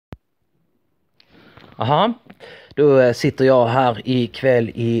Aha, då sitter jag här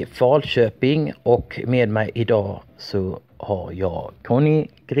ikväll i Falköping och med mig idag så har jag Conny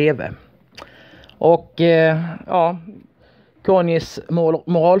Greve. Och Connys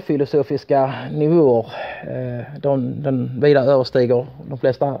moralfilosofiska nivåer, den vida överstiger de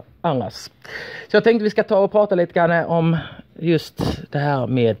flesta andras. Så jag tänkte vi ska ta och prata lite grann om just det här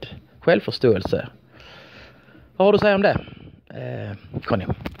med självförståelse. Vad har du att säga om det, Conny?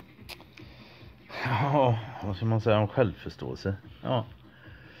 Ja, vad ska man säga om självförståelse? Ja,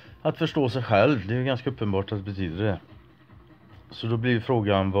 att förstå sig själv, det är ju ganska uppenbart att det betyder det. Så då blir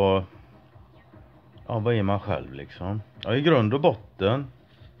frågan vad är man själv liksom? Ja, i grund och botten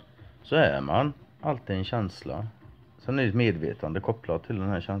så är man alltid en känsla. Sen är det ett medvetande kopplat till den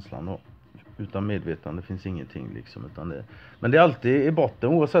här känslan då. Utan medvetande finns ingenting liksom, men det är alltid i botten,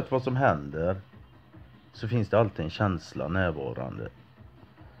 oavsett vad som händer, så finns det alltid en känsla närvarande.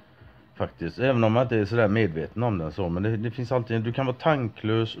 Faktiskt, även om man inte är sådär medveten om den så, men det finns alltid, du kan vara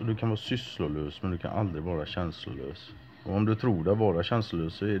tanklös och du kan vara sysslolös, men du kan aldrig vara känslolös. Och om du tror dig vara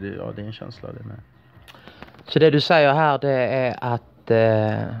känslolös så är det, det är en känsla det med. Så det du säger här, det är att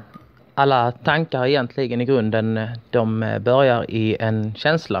alla tankar egentligen i grunden, de börjar i en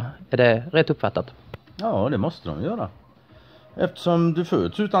känsla. Är det rätt uppfattat? Ja, det måste de göra. Eftersom du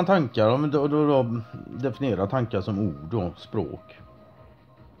föds utan tankar, då definierar tankar som ord och språk.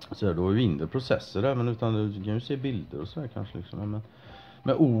 Så då är det inre processer där, men utan du kan ju se bilder och sådär kanske liksom. Men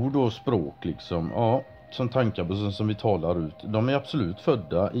med ord och språk liksom, som tankar som vi talar ut, de är absolut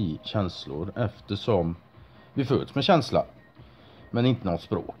födda i känslor, eftersom vi föds med känsla, men inte något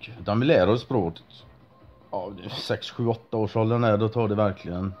språk. Utan vi lär oss språket 6, 7, 8 års åldern då tar det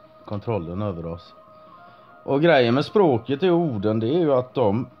verkligen kontrollen över oss. Och grejen med språket och orden, det är ju att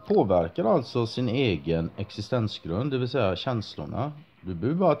de påverkar alltså sin egen existensgrund, det vill säga känslorna. Du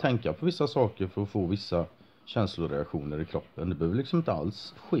behöver bara tänka på vissa saker för att få vissa känsloreaktioner i kroppen. Det behöver liksom inte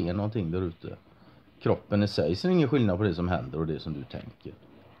alls ske någonting där ute. Kroppen i sig ser ingen skillnad på det som händer och det som du tänker.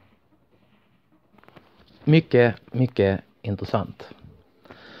 Mycket, mycket intressant.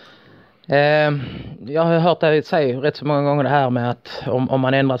 Jag har hört dig säga rätt så många gånger det här med att om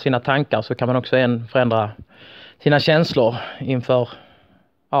man ändrar sina tankar så kan man också förändra sina känslor inför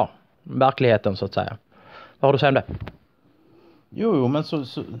verkligheten så att säga. Vad har du att säga om det? Jo, men så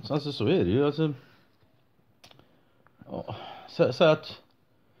är det ju. Alltså,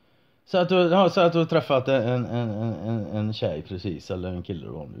 så att du har träffat en tjej precis, eller en kille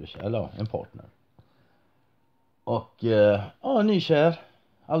då, eller en partner. Och nykär,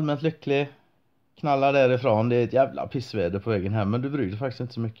 allmänt lycklig, knallar därifrån. Det är ett jävla pissväder på vägen hem, men du bryr dig faktiskt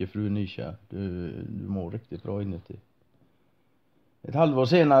inte så mycket för du är nykär. Du mår riktigt bra inuti. Ett halvår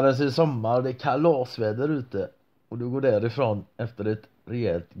senare så är det sommar, det är kalasväder ute. Och du går därifrån efter ett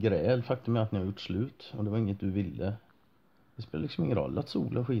rejält gräl. Faktum är att ni har gjort slut. Och det var inget du ville. Det spelar liksom ingen roll att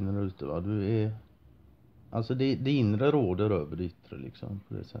solen skiner där ute, va? Du är... Alltså det inre råder över det yttre liksom.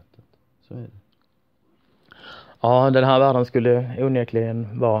 På det sättet. Så är det. Ja, den här världen skulle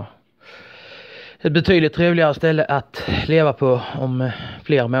onekligen vara ett betydligt trevligare ställe att leva på om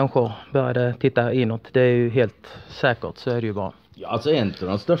fler människor började titta inåt. Det är ju helt säkert, så är det ju bara. Ja, alltså en av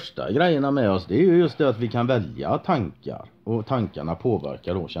de största grejerna med oss, det är ju just det att vi kan välja tankar. Och tankarna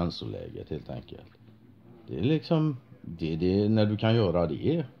påverkar då känsloläget helt enkelt. Det är liksom, det när du kan göra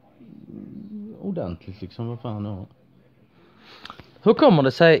det ordentligt liksom, vad fan, ja. Hur kommer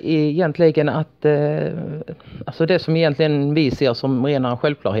det sig egentligen att alltså det som egentligen vi ser som rena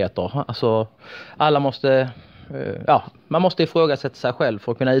självklarheter, alltså alla måste, man måste ifrågasätta sig själv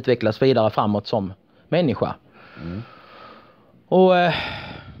för att kunna utvecklas vidare framåt som människa. Mm. Och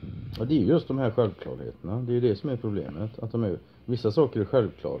det är ju just de här självklarheterna. Det är ju det som är problemet. Att vissa saker är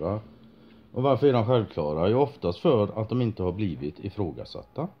självklara. Och varför är de självklara? Ju oftast för att de inte har blivit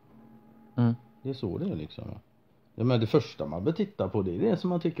ifrågasatta. Mm. Det är så det är liksom. Ja, men det första man bör titta på, det är det som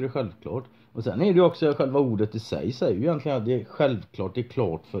man tycker är självklart. Och sen är det ju också själva ordet i sig säger ju egentligen att det är självklart, det är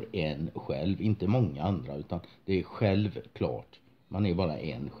klart för en själv. Inte många andra, utan det är självklart. Man är bara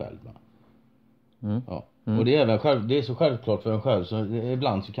en själv. Mm. Ja. Och det är så självklart för en själv, så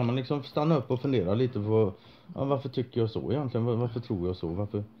ibland så kan man liksom stanna upp och fundera lite på varför tycker jag så egentligen, varför tror jag så,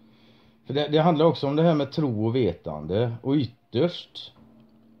 för det handlar också om det här med tro och vetande, och ytterst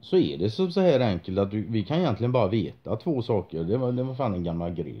så är det så här enkelt att vi kan egentligen bara veta två saker. Det var fan en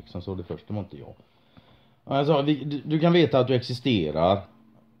gammal grek som sa det först, det var inte jag. Alltså, du kan veta att du existerar,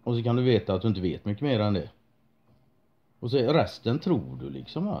 och så kan du veta att du inte vet mycket mer än det. Och så resten tror du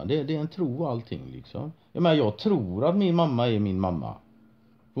liksom, va? Det är en tro allting liksom. Jag tror att min mamma är min mamma.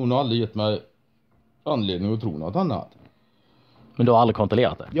 Hon har aldrig gett mig anledning att tro något annat. Men du har aldrig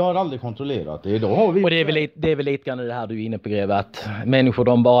kontrollerat det? Jag har aldrig kontrollerat det. Då har vi... Och det är väl lite grann det här du är inne på, Greve, att människor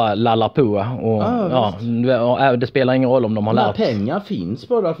de bara lallar på och det spelar ingen roll om de har lärt. Pengar finns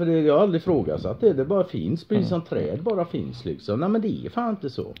bara för det. Jag har aldrig frågat det bara finns. Precis som träd bara finns liksom. Nej, men det är fan inte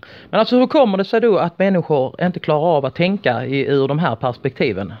så. Men alltså hur kommer det sig då att människor inte klarar av att tänka ur de här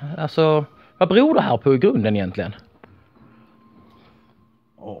perspektiven? Alltså vad beror det här på i grunden egentligen?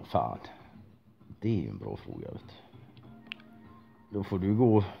 Fan. Det är ju en bra fråga, vet du. Då får du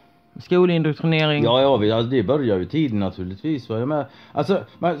gå... Skolindoktrinering. Ja, det börjar ju tiden naturligtvis. Alltså,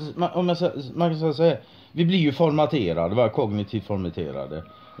 man kan säga, vi blir ju formaterade, kognitivt formaterade.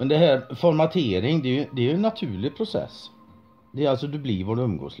 Men det här formatering, det är ju en naturlig process. Det är alltså, du blir vad du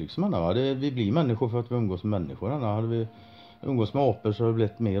umgås liksom. Vi blir människor för att vi umgås med människor. Hade vi umgås med apor så har det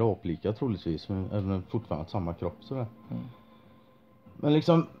blivit mer aplika troligtvis. Även om fortfarande samma kropp sådär. Men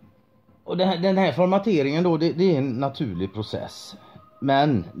liksom... Och den här formateringen då, det är en naturlig process.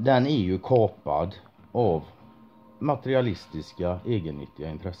 Men den är ju kapad av materialistiska, egennyttiga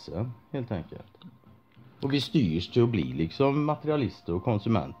intressen, helt enkelt. Och vi styrs till att bli liksom materialister och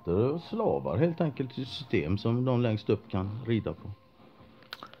konsumenter och slavar, helt enkelt, till system som de längst upp kan rida på.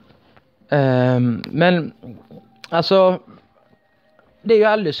 Men, alltså... Det är ju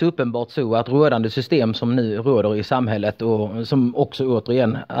alldeles uppenbart så att rådande system som nu råder i samhället och som också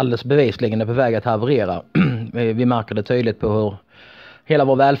återigen alldeles bevisligen är på väg att haverera. Vi märker det tydligt på hur hela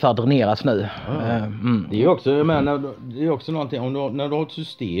vår välfärd dräneras nu. Det är ju också, jag menar, det är också någonting, när du har ett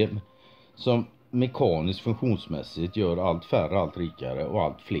system som mekaniskt funktionsmässigt gör allt färre, allt rikare och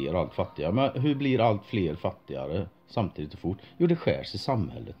allt fler, allt fattigare. Men hur blir allt fler fattigare samtidigt och fort? Jo, det skärs i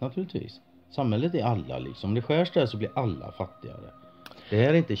samhället naturligtvis. Samhället är alla liksom. Om det skärs där så blir alla fattigare. Det här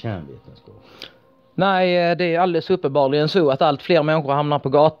är inte kärnvetenskap. Nej, det är alldeles uppenbarligen så att allt fler människor hamnar på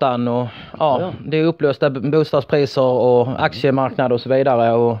gatan och det är upplösta bostadspriser och aktiemarknader och så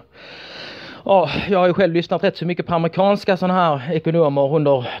vidare. Och jag har ju själv lyssnat rätt så mycket på amerikanska sådana här ekonomer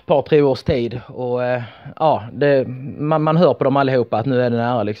under ett par, 3 års tid. Och man hör på dem allihopa att nu är det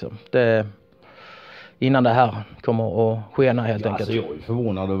nära liksom. Innan det här kommer att skena helt enkelt. Alltså jag är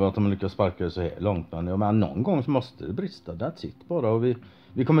förvånad över att de lyckas sparka det så här långt. Men någon gång så måste det brista. That's it bara. Och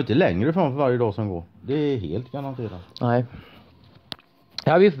vi kommer inte längre fram för varje dag som går. Det är helt garanterat. Nej.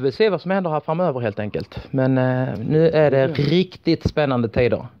 Ja, vi får väl se vad som händer här framöver helt enkelt. Men nu är det riktigt spännande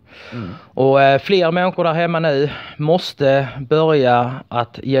tider. Och fler människor där hemma nu måste börja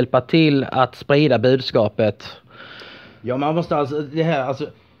att hjälpa till att sprida budskapet. Ja, man måste alltså,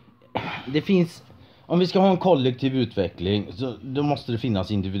 det finns... Om vi ska ha en kollektiv utveckling så då måste det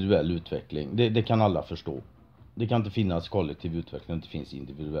finnas individuell utveckling. Det kan alla förstå. Det kan inte finnas kollektiv utveckling om det inte finns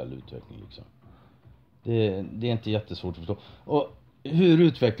individuell utveckling liksom. Det är inte jättesvårt att förstå. Och hur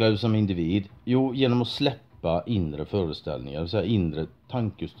utvecklar du som individ? Jo, genom att släppa inre föreställningar, så här inre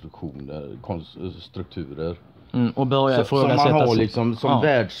tankestruktioner, strukturer. Och börja ifrågasätta som man har liksom som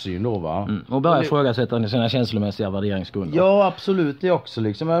världssyn då, va? Och börja ifrågasätta sina känslomässiga värderingsgrunder. Ja, absolut, det också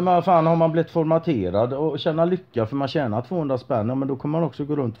liksom. Men fan, har man blivit formaterad och känna lycka för man tjänar 200 spänn, men då kommer man också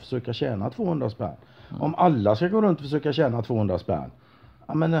gå runt och försöka tjäna 200 spänn. Om alla ska gå runt och försöka tjäna 200 spänn.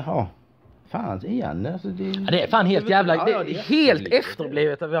 Fan igen. Alltså det är fan helt jävla... Det är helt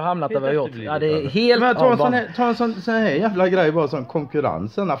efterblivet att vi har hamnat där vi har gjort. Ja, det är helt... Men ta en sån här jävla grej bara som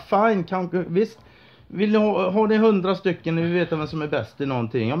konkurrensen. Visst. Vill ni ha det 100 stycken och vi vet vem som är bäst i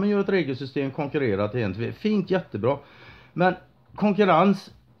någonting. Ja, men gör ett regelsystem, konkurrera till en. Fint, jättebra. Men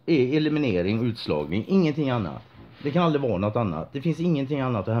konkurrens är eliminering och utslagning. Ingenting annat. Det kan aldrig vara något annat. Det finns ingenting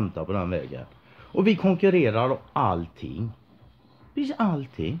annat att hämta på den vägen. Och vi konkurrerar om allting. Precis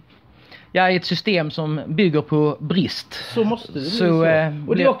allting. Ja, ett system som bygger på brist. Så måste det bli så.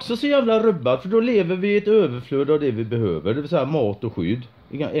 Och det är också så jävla rubbat. För då lever vi i ett överflöd av det vi behöver. Det vill säga mat och skydd.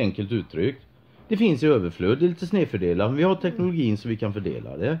 Enkelt uttryckt. Det finns i överflöd, det är lite snedfördelat. Men vi har teknologin så vi kan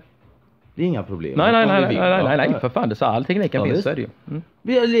fördela det. Det är inga problem. Nej, för fan, det sa all tekniken finns, så är det ju.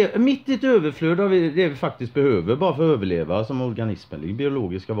 Vi är mitt i ett överflöd av det vi faktiskt behöver, bara för att överleva som organismer,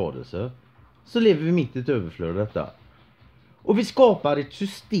 biologiska varelser. Så lever vi mitt i ett överflöd av detta. Och vi skapar ett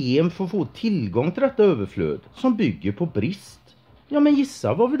system för att få tillgång till detta överflöd som bygger på brist. Ja, men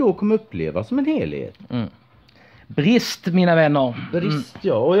gissa vad vi då kommer uppleva som en helhet. Brist, mina vänner. Brist,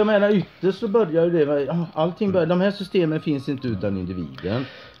 ja. Och jag menar ytterst så börjar ju det. Allting börjar, de här systemen finns inte utan individen.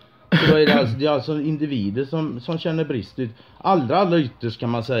 Så då är det alltså individer som känner brist. Allra ytterst kan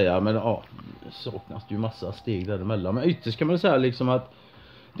man säga. Men saknas det ju massa steg däremellan. Men ytterst kan man säga liksom att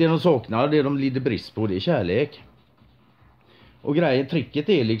det de saknar, det de lider brist på, det är kärlek. Och tricket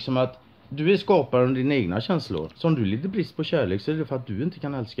är liksom att du är skaparen av dina egna känslor. Så om du lider brist på kärlek så är det för att du inte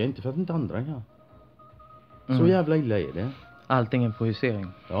kan älska, inte för att inte andra kan. Så jävla illa är det. Allting är en projicering.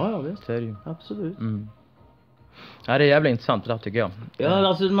 Ja, visst. Så är det ju. Absolut. Ja, det är jävligt intressant det där tycker jag. Ja,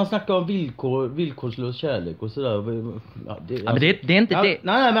 alltså man snackar om villkorslös kärlek och sådär. Ja, Men det är inte det.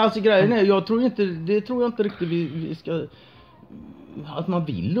 Nej, men alltså grejen är, jag tror inte riktigt vi ska, att man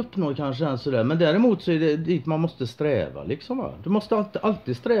vill uppnå kanske ens sådär. Men däremot så är det dit man måste sträva liksom, va? Du måste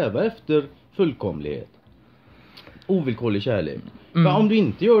alltid sträva efter fullkomlighet. Ovillkorlig kärlek. För om du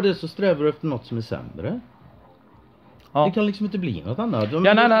inte gör det så strävar du efter något som är sämre. Ja. Det kan liksom inte bli något annat.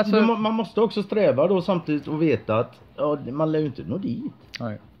 Alltså... Man måste också sträva då samtidigt och veta att man lär ju inte nå dit.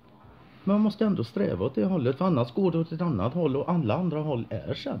 Nej. Men man måste ändå sträva åt det hållet, för annars går det åt ett annat håll och alla andra håll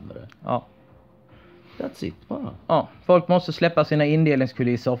är sämre. Ja. That's it bara. Ja, folk måste släppa sina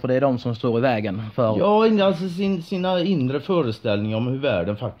indelningskulisser för det är de som står i vägen för... Ja, alltså sina inre föreställningar om hur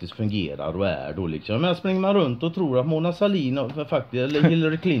världen faktiskt fungerar och är då liksom. Men springer man runt och tror att Mona Sahlin eller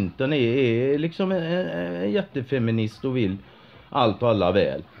Hillary Clinton är liksom en jättefeminist och vill allt och alla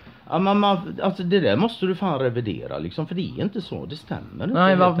väl. Ja, alltså det där måste du fan revidera liksom, för det är inte så, det stämmer inte.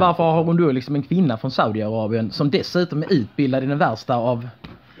 Nej, varför har hon då liksom en kvinna från Saudiarabien som dessutom är utbildad i den värsta av...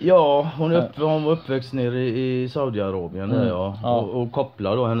 Ja, hon var uppväxt nere i Saudiarabien och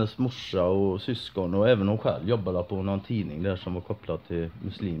kopplade då hennes morsa och syskon och även hon själv jobbade på någon tidning där som var kopplad till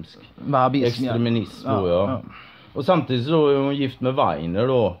muslimsk extremism ja. Och samtidigt så är hon gift med Weiner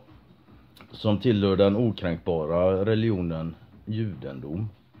då, som tillhör den okränkbara religionen judendom.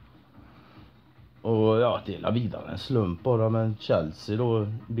 Och ja, det är vidare en slump bara, men Chelsea då,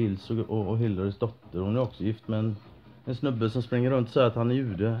 Bills och Hillarys dotter, hon är också gift med en snubbe som springer runt och säger att han är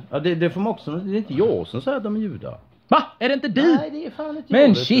jude. Ja, det får man också, det är inte jag som säger att de är judar. Va? Är det inte du? Nej, det är fan inte men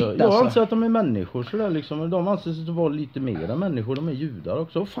jag. Shit, alltså. Jag anser att de är människor sådär liksom. De anser sig att vara lite mer än människor. De är judar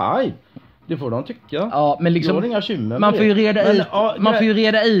också. Fine. Det får de tycka. Ja, men liksom, jag har inga kymmer man får ju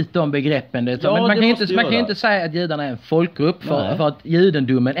reda ut de begreppen. Det. Ja, men man kan ju inte säga att judarna är en folkgrupp för att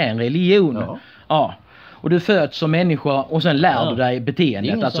judendomen är en religion. Ja. Och du föds som människa och sen lär du dig beteendet. Det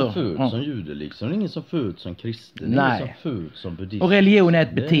är ingen som föds som jude liksom. Det är ingen som föds som kristen. Det är ingen som föds som buddhist. Och religion är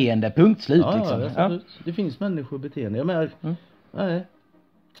ett beteende, punkt slut liksom. Det finns människobeteende. Jag menar, nej.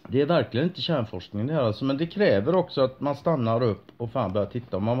 Det är verkligen inte kärnforskning det här alltså, men det kräver också att man stannar upp och fan börjar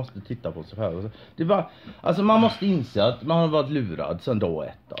titta, och man måste titta på sig själv. Det bara, alltså man måste inse att man har varit lurad sedan dag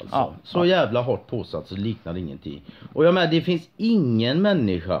ett alltså. Så jävla hårt påsatt så liknar ingenting. Och jag menar, det finns ingen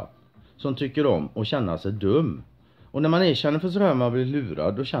människa som tycker om att känna sig dum. Och när man erkänner för sig att man blir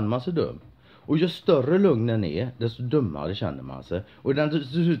lurad, då känner man sig dum. Och ju större lugnen är, desto dummare känner man sig. Och den är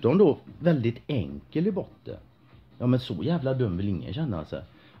dessutom då väldigt enkel i botten. Ja, men så jävla dum vill ingen känna sig.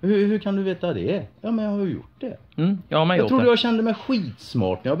 Hur kan du veta det? Ja, men jag har ju gjort det. Jag trodde jag kände mig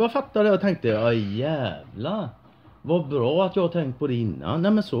skitsmart när jag började fatta det. Och tänkte, ja jävla, vad bra att jag har tänkt på det innan.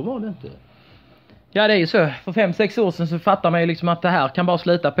 Nej, men så var det inte. Ja, det är ju så. För 5-6 år sedan så fattar man ju liksom att det här kan bara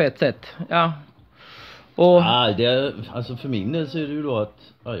sluta på ett sätt. Ja. Och... alltså för min del så är det ju då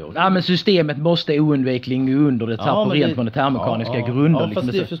att... Ja, men systemet måste oundvikligen gå under det här på rent monetärmekaniska grunder. Ja, liksom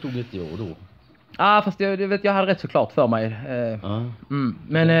fast det förstod inte jag då. Ja, fast jag hade rätt så klart för mig.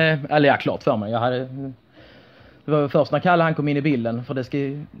 Men, eller klart för mig. Det var först när Kalle han kom in i bilden. För det ska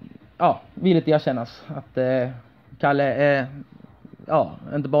ju, villigt erkännas att Kalle är,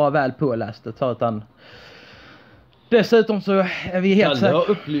 inte bara väl påläst utan dessutom så är vi helt Kalle har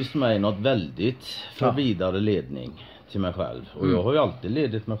upplyst mig något väldigt för vidare ledning till mig själv. Och jag har ju alltid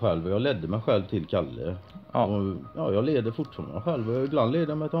ledit mig själv och jag ledde mig själv till Kalle. Och jag leder fortfarande mig själv och ibland leder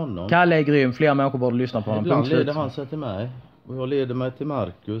jag mig till honom. Kalle är grym, flera människor borde lyssna på honom. Ibland leder han sig till mig. Och jag leder mig till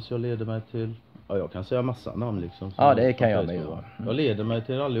Marcus, jag leder mig till... Ja, jag kan säga massa namn liksom. Ja, det kan jag med göra. Jag leder mig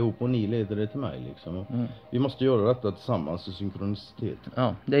till allihop och ni leder det till mig liksom. Vi måste göra detta tillsammans i synkronicitet.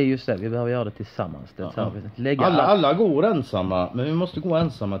 Ja, det är just det. Vi behöver göra det tillsammans. Alla går ensamma, men vi måste gå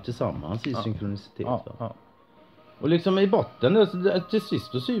ensamma tillsammans i synkronicitet. Och liksom i botten, till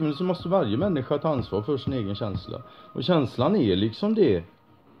sist och syvende så måste varje människa ta ansvar för sin egen känsla. Och känslan är liksom det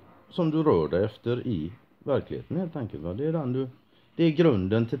som du rör dig efter i verkligheten helt enkelt. Va? Det är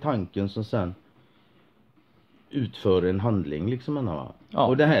grunden till tanken som sen utför en handling liksom.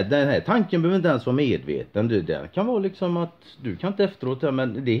 Och den här tanken behöver inte ens vara medveten. Det kan vara liksom att du kan inte efteråt,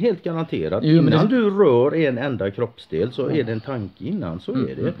 men det är helt garanterat. Innan du rör en enda kroppsdel så är det en tanke innan, så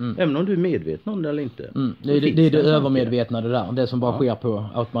är det. Även om du är medveten om det eller inte. Det är det övermedvetna det där. Det som bara sker på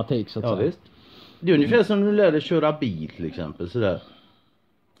automatik så att säga. Visst. Det är ungefär som du lärde köra bil till exempel sådär.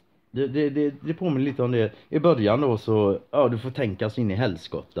 Det påminner lite om det. I början då så, du får tänka sig in i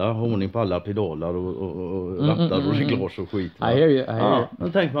helskotta, ha ordning på alla pedaler och rattar och reglage och skit. I hear you. Då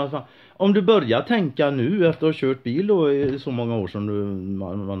tänker man fan, om du börjar tänka nu efter att ha kört bil då i så många år som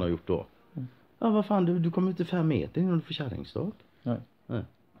man har gjort då. Ja, vad fan, du kommer inte 5 meter innan du får kärringstad. Nej.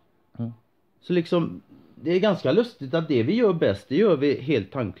 Så liksom, det är ganska lustigt att det vi gör bäst, det gör vi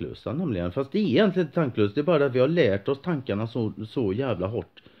helt tanklösa nämligen. Fast det är egentligen inte tanklöst, det är bara att vi har lärt oss tankarna så jävla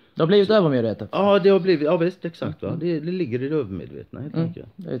hårt. Det har blivit övermedvetet. Ja, det har blivit, ja visst, exakt va. Det ligger i det övermedvetna helt enkelt.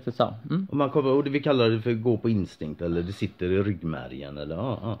 Det är lite så. Och man kommer, och vi kallar det för gå på instinkt, eller det sitter i ryggmärgen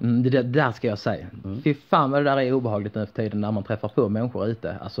eller Det där ska jag säga. Fy fan vad det där är obehagligt nu för tiden när man träffar på människor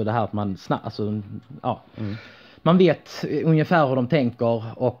ute. Alltså det här att man man vet ungefär hur de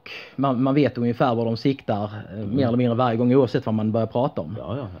tänker och man vet ungefär var de siktar mer eller mindre varje gång oavsett vad man börjar prata om.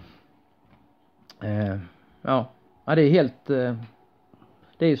 Ja, det är helt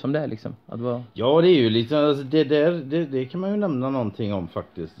det är ju som det är liksom att vara... Ja, det är ju lite alltså, det kan man ju nämna någonting om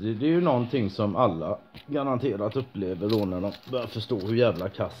faktiskt. Det är ju någonting som alla garanterat upplever då när de börjar förstå hur jävla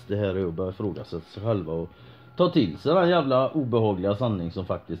kast det här är och börjar ifrågasätta sig själva och ta till sig den jävla obehagliga sanning som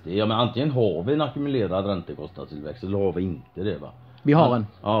faktiskt är. Ja, men antingen har vi en ackumulerad räntekostnadstillväxt eller har vi inte det va? Vi har en.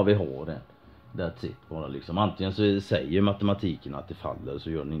 Ja, vi har en. That's it bara liksom. Antingen så säger matematiken att det faller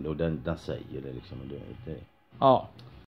så gör den och den säger det liksom. Det. Ja.